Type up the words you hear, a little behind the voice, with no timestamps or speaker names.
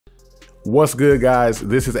What's good, guys?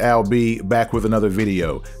 This is Al B back with another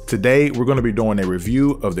video. Today we're going to be doing a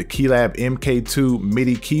review of the KeyLab MK2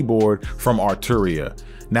 MIDI keyboard from Arturia.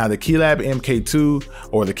 Now the KeyLab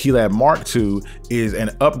MK2 or the KeyLab Mark II is an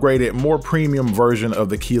upgraded, more premium version of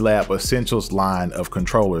the KeyLab Essentials line of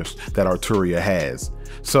controllers that Arturia has.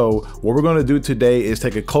 So what we're going to do today is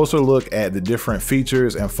take a closer look at the different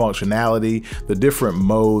features and functionality, the different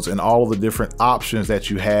modes, and all of the different options that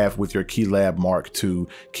you have with your KeyLab Mark II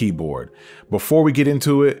keyboard. Before we get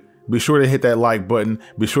into it, be sure to hit that like button,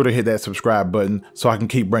 be sure to hit that subscribe button so I can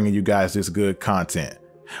keep bringing you guys this good content.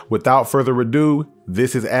 Without further ado,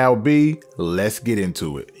 this is Al B. Let's get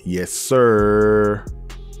into it. Yes, sir.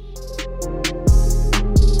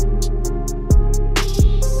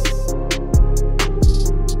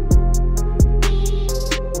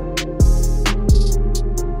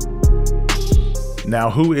 Now,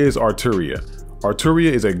 who is Arturia?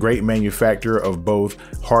 Arturia is a great manufacturer of both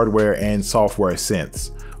hardware and software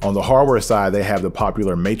synths. On the hardware side, they have the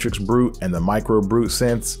popular Matrix Brute and the Micro Brute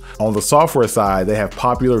synths. On the software side, they have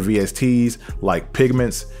popular VSTs like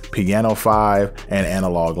Pigments, Piano 5, and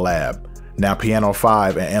Analog Lab. Now, Piano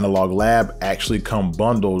 5 and Analog Lab actually come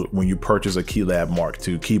bundled when you purchase a KeyLab Mark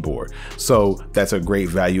II keyboard. So that's a great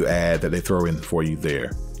value add that they throw in for you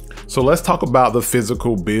there. So let's talk about the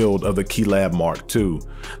physical build of the KeyLab Mark II.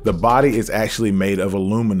 The body is actually made of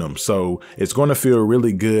aluminum, so it's going to feel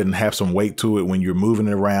really good and have some weight to it when you're moving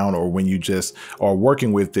it around or when you just are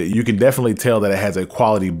working with it. You can definitely tell that it has a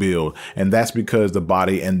quality build, and that's because the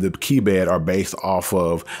body and the key bed are based off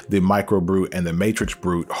of the Micro Brute and the Matrix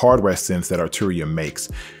Brute hardware synths that Arturia makes.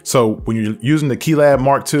 So when you're using the KeyLab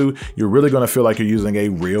Mark II, you're really going to feel like you're using a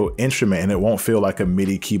real instrument, and it won't feel like a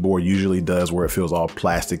MIDI keyboard usually does, where it feels all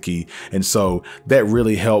plasticky. And so that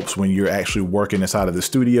really helps when you're actually working inside of the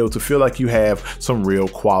studio to feel like you have some real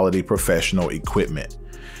quality professional equipment.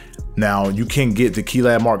 Now, you can get the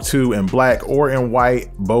KeyLab Mark II in black or in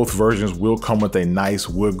white. Both versions will come with a nice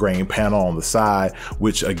wood grain panel on the side,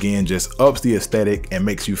 which again just ups the aesthetic and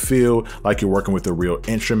makes you feel like you're working with a real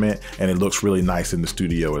instrument, and it looks really nice in the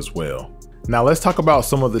studio as well. Now let's talk about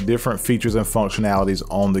some of the different features and functionalities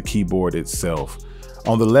on the keyboard itself.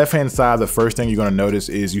 On the left-hand side, the first thing you're going to notice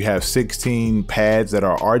is you have 16 pads that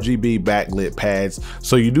are RGB backlit pads,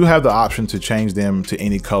 so you do have the option to change them to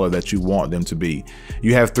any color that you want them to be.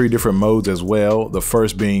 You have 3 different modes as well, the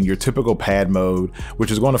first being your typical pad mode, which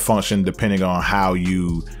is going to function depending on how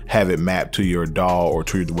you have it mapped to your DAW or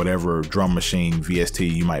to whatever drum machine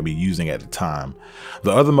VST you might be using at the time.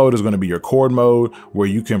 The other mode is going to be your chord mode, where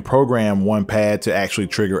you can program one pad to actually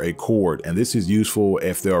trigger a chord, and this is useful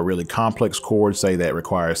if there are really complex chords, say that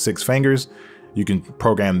requires 6 fingers. You can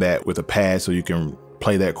program that with a pad so you can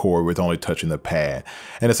play that chord with only touching the pad.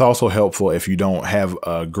 And it's also helpful if you don't have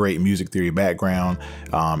a great music theory background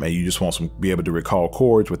and you just want to be able to recall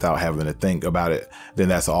chords without having to think about it, then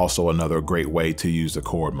that's also another great way to use the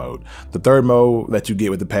chord mode. The third mode that you get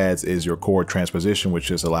with the pads is your chord transposition, which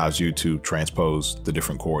just allows you to transpose the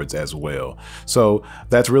different chords as well. So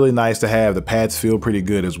that's really nice to have. The pads feel pretty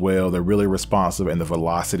good as well. They're really responsive, and the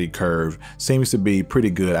velocity curve seems to be pretty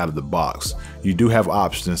good out of the box. You do have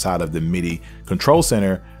options inside of the MIDI control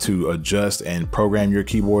center to adjust and program your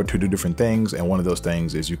keyboard to do different things, and one of those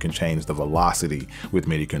things is you can change the velocity with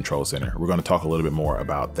MIDI control center. We're going to talk a little bit more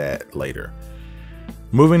about that later.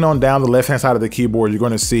 Moving on down the left-hand side of the keyboard, you're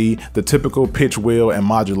going to see the typical pitch wheel and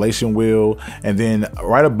modulation wheel. And then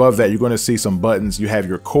right above that, you're going to see some buttons. You have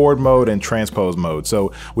your chord mode and transpose mode.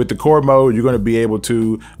 So with the chord mode, you're going to be able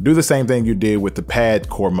to do the same thing you did with the pad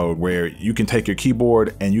chord mode, where you can take your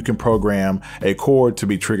keyboard and you can program a chord to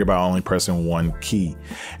be triggered by only pressing one key.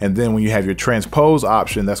 And then when you have your transpose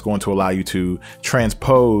option, that's going to allow you to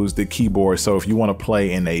transpose the keyboard. So if you want to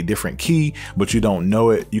play in a different key, but you don't know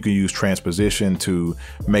it, you can use transposition to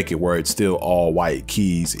make it where it's still all white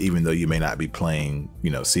keys, even though you may not be playing,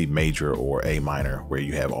 C major or A minor, where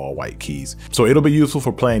you have all white keys. So it'll be useful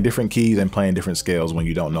for playing different keys and playing different scales when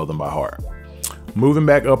you don't know them by heart. Moving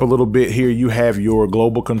back up a little bit here, you have your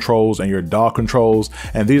global controls and your DAW controls,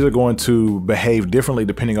 and these are going to behave differently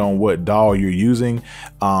depending on what DAW you're using.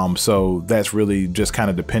 So that's really just kind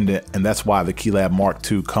of dependent, and that's why the KeyLab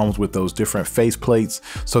Mark II comes with those different face plates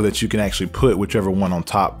so that you can actually put whichever one on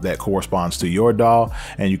top that corresponds to your DAW,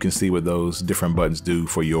 and you can see what those different buttons do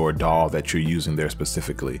for your DAW that you're using there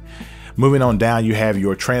specifically. Moving on down, you have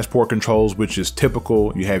your transport controls, which is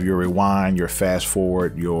typical. You have your rewind, your fast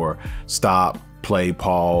forward, your stop, play,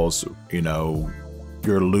 pause,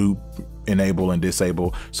 your loop, enable and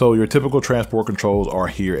disable. So your typical transport controls are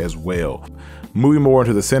here as well. Moving more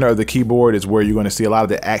into the center of the keyboard is where you're going to see a lot of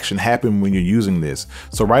the action happen when you're using this.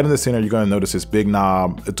 So right in the center, you're going to notice this big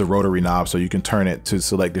knob. It's a rotary knob, so you can turn it to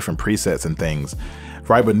select different presets and things.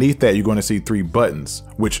 Right beneath that, you're going to see 3 buttons,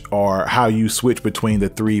 which are how you switch between the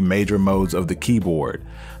 3 major modes of the keyboard.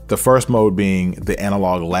 The first mode being the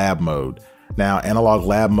Analog Lab mode. Now, Analog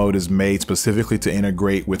Lab mode is made specifically to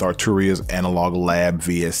integrate with Arturia's Analog Lab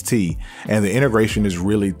VST, and the integration is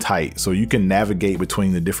really tight, so you can navigate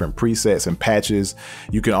between the different presets and patches.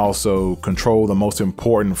 You can also control the most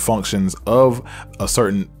important functions of a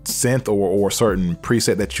certain synth or certain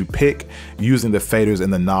preset that you pick using the faders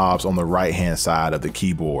and the knobs on the right hand side of the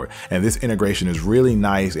keyboard. And this integration is really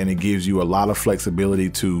nice, and it gives you a lot of flexibility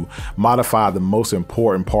to modify the most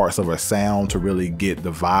important parts of a sound to really get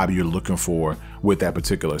the vibe you're looking for with that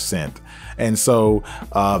particular synth. And so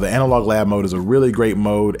the Analog Lab mode is a really great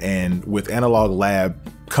mode, and with Analog Lab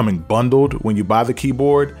coming bundled when you buy the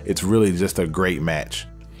keyboard, it's really just a great match.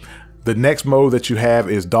 The next mode that you have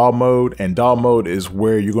is DAW mode, and DAW mode is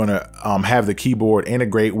where you're going to have the keyboard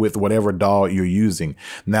integrate with whatever DAW you're using.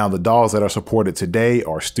 Now, the DAWs that are supported today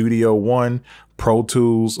are Studio One, Pro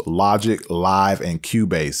Tools, Logic, Live, and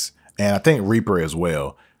Cubase, and I think Reaper as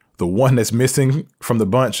well. The one that's missing from the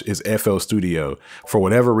bunch is FL Studio. For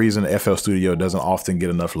whatever reason, FL Studio doesn't often get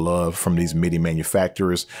enough love from these MIDI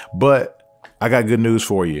manufacturers, but I got good news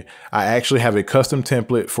for you. I actually have a custom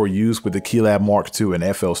template for use with the KeyLab Mark II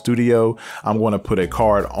and FL Studio. I'm going to put a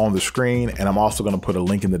card on the screen, and I'm also going to put a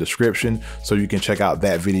link in the description so you can check out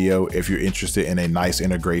that video if you're interested in a nice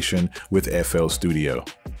integration with FL Studio.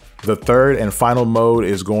 The third and final mode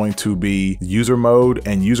is going to be user mode,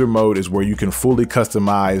 and user mode is where you can fully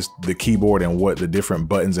customize the keyboard and what the different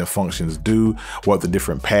buttons and functions do, what the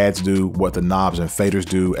different pads do, what the knobs and faders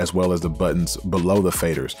do, as well as the buttons below the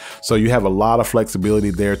faders. So you have a lot of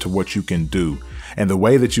flexibility there to what you can do. And the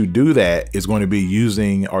way that you do that is going to be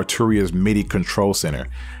using Arturia's MIDI Control Center.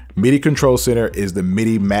 MIDI Control Center is the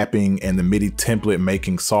MIDI mapping and the MIDI template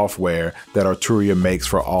making software that Arturia makes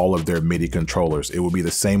for all of their MIDI controllers. It will be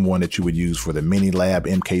the same one that you would use for the MiniLab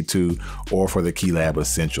MK2 or for the KeyLab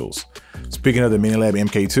Essentials. Speaking of the MiniLab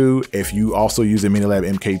MK2, if you also use the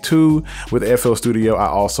MiniLab MK2 with FL Studio, I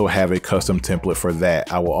also have a custom template for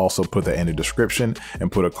that. I will also put that in the description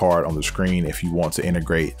and put a card on the screen if you want to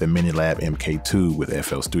integrate the MiniLab MK2 with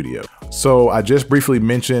FL Studio. So I just briefly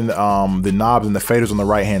mentioned the knobs and the faders on the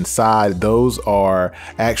right hand side. Those are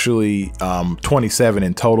actually 27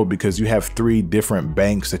 in total because you have 3 different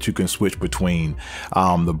banks that you can switch between.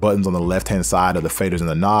 The buttons on the left hand side of the faders and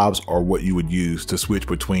the knobs are what you would use to switch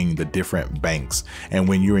between the different banks. And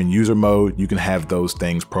when you're in user mode, you can have those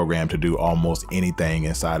things programmed to do almost anything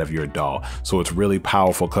inside of your DAW. So it's really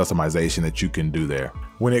powerful customization that you can do there.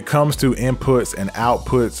 When it comes to inputs and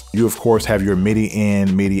outputs, you of course have your MIDI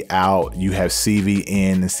in, MIDI out, you have CV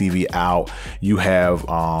in and CV out, you have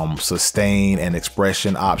sustain and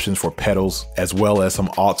expression options for pedals, as well as some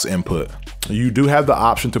aux input. You do have the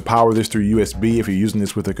option to power this through USB if you're using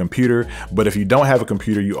this with a computer, but if you don't have a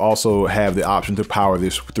computer, you also have the option to power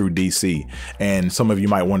this through DC. And some of you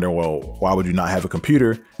might wonder, well, why would you not have a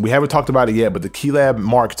computer? We haven't talked about it yet, but the KeyLab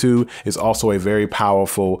Mark II is also a very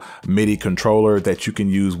powerful MIDI controller that you can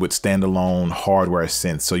use with standalone hardware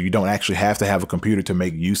synths. So you don't actually have to have a computer to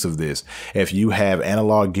make use of this. If you have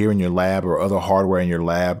analog gear in your lab or other hardware in your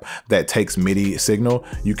lab that takes MIDI signal,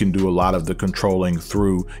 you can do a lot of the controlling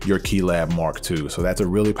through your KeyLab Mark II. So that's a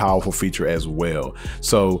really powerful feature as well.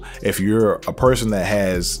 So if you're a person that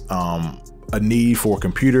has a need for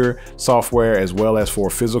computer software as well as for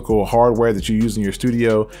physical hardware that you use in your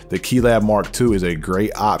studio, the KeyLab Mark II is a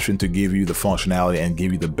great option to give you the functionality and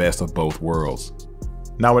give you the best of both worlds.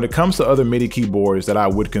 Now, when it comes to other MIDI keyboards that I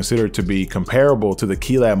would consider to be comparable to the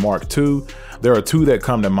KeyLab Mark II, there are 2 that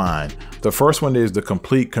come to mind. The first one is the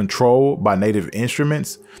Complete Control by Native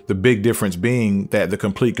Instruments. The big difference being that the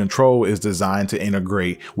Complete Control is designed to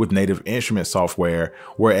integrate with Native Instruments software,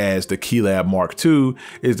 whereas the KeyLab Mark II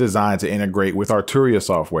is designed to integrate with Arturia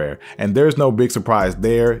software. And there's no big surprise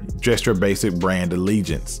there, just your basic brand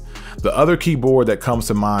allegiance. The other keyboard that comes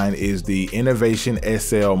to mind is the Innovation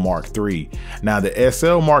SL Mark III. Now, the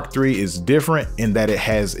SL Mark III is different in that it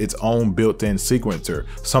has its own built-in sequencer,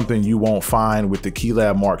 something you won't find with the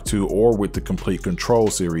KeyLab Mark II or with the Complete Control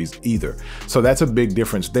series either. So that's a big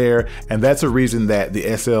difference there, and that's a reason that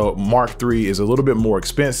the SL Mark III is a little bit more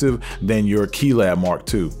expensive than your KeyLab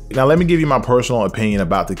Mark II. Now, let me give you my personal opinion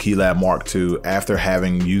about the KeyLab Mark II after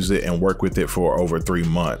having used it and worked with it for over 3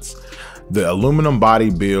 months. The aluminum body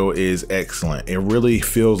build is excellent. It really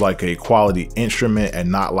feels like a quality instrument and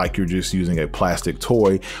not like you're just using a plastic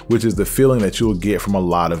toy, which is the feeling that you'll get from a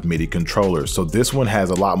lot of MIDI controllers. So this one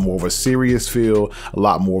has a lot more of a serious feel, a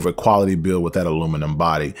lot more of a quality build with that aluminum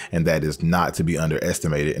body, and that is not to be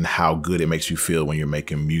underestimated in how good it makes you feel when you're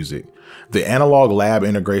making music. The Analog Lab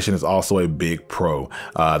integration is also a big pro.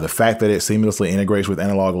 The fact that it seamlessly integrates with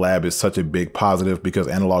Analog Lab is such a big positive because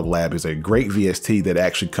Analog Lab is a great VST that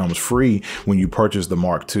actually comes free when you purchase the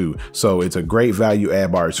Mark II. So it's a great value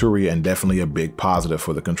add by Arturia and definitely a big positive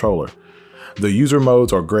for the controller. The user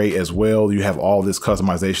modes are great as well. You have all this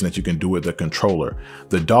customization that you can do with the controller.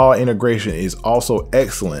 The DAW integration is also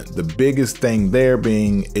excellent. The biggest thing there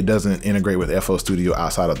being it doesn't integrate with FL Studio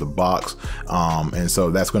outside of the box. And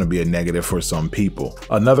so that's going to be a negative for some people.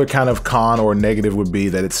 Another kind of con or negative would be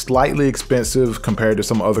that it's slightly expensive compared to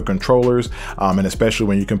some other controllers. And especially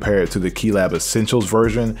when you compare it to the KeyLab Essentials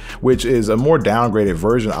version, which is a more downgraded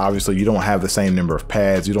version. Obviously, you don't have the same number of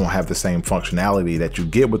pads. You don't have the same functionality that you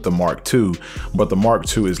get with the Mark II. But the Mark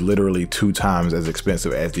II is literally 2 times as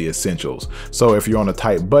expensive as the Essentials. So if you're on a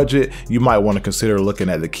tight budget, you might want to consider looking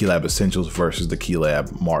at the KeyLab Essentials versus the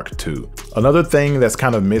KeyLab Mark II. Another thing that's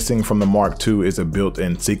kind of missing from the Mark II is a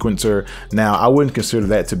built-in sequencer. Now, I wouldn't consider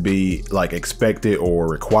that to be like expected or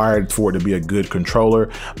required for it to be a good controller,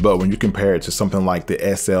 but when you compare it to something like the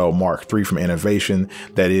SL Mark III from Innovation,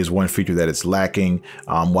 that is one feature that it's lacking.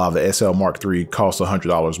 While the SL Mark III costs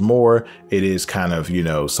 $100 more, it is kind of, you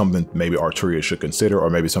know, something maybe Arturia should consider, or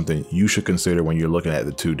maybe something you should consider when you're looking at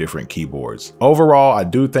the 2 different keyboards. Overall, I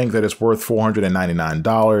do think that it's worth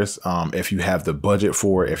 $499 if you have the budget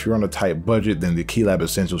for it. If you're on a tight budget, then the KeyLab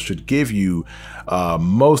Essentials should give you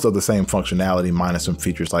most of the same functionality minus some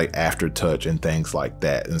features like aftertouch and things like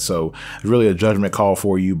that. And so it's really a judgment call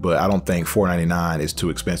for you, but I don't think $499 is too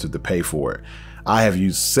expensive to pay for it. I have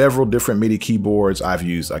used several different MIDI keyboards. I've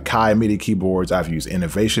used Akai MIDI keyboards. I've used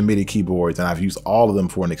Innovation MIDI keyboards, and I've used all of them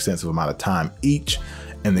for an extensive amount of time each.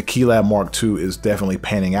 And the KeyLab Mark II is definitely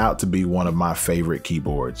panning out to be one of my favorite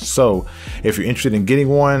keyboards. So if you're interested in getting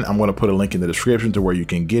one, I'm going to put a link in the description to where you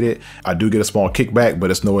can get it. I do get a small kickback, but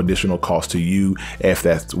it's no additional cost to you if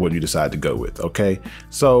that's what you decide to go with. Okay.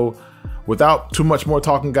 So without too much more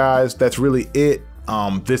talking, guys, that's really it.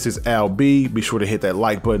 This is Al B. Be sure to hit that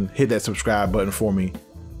like button, hit that subscribe button for me,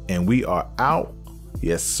 and we are out.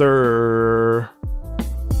 Yes, sir.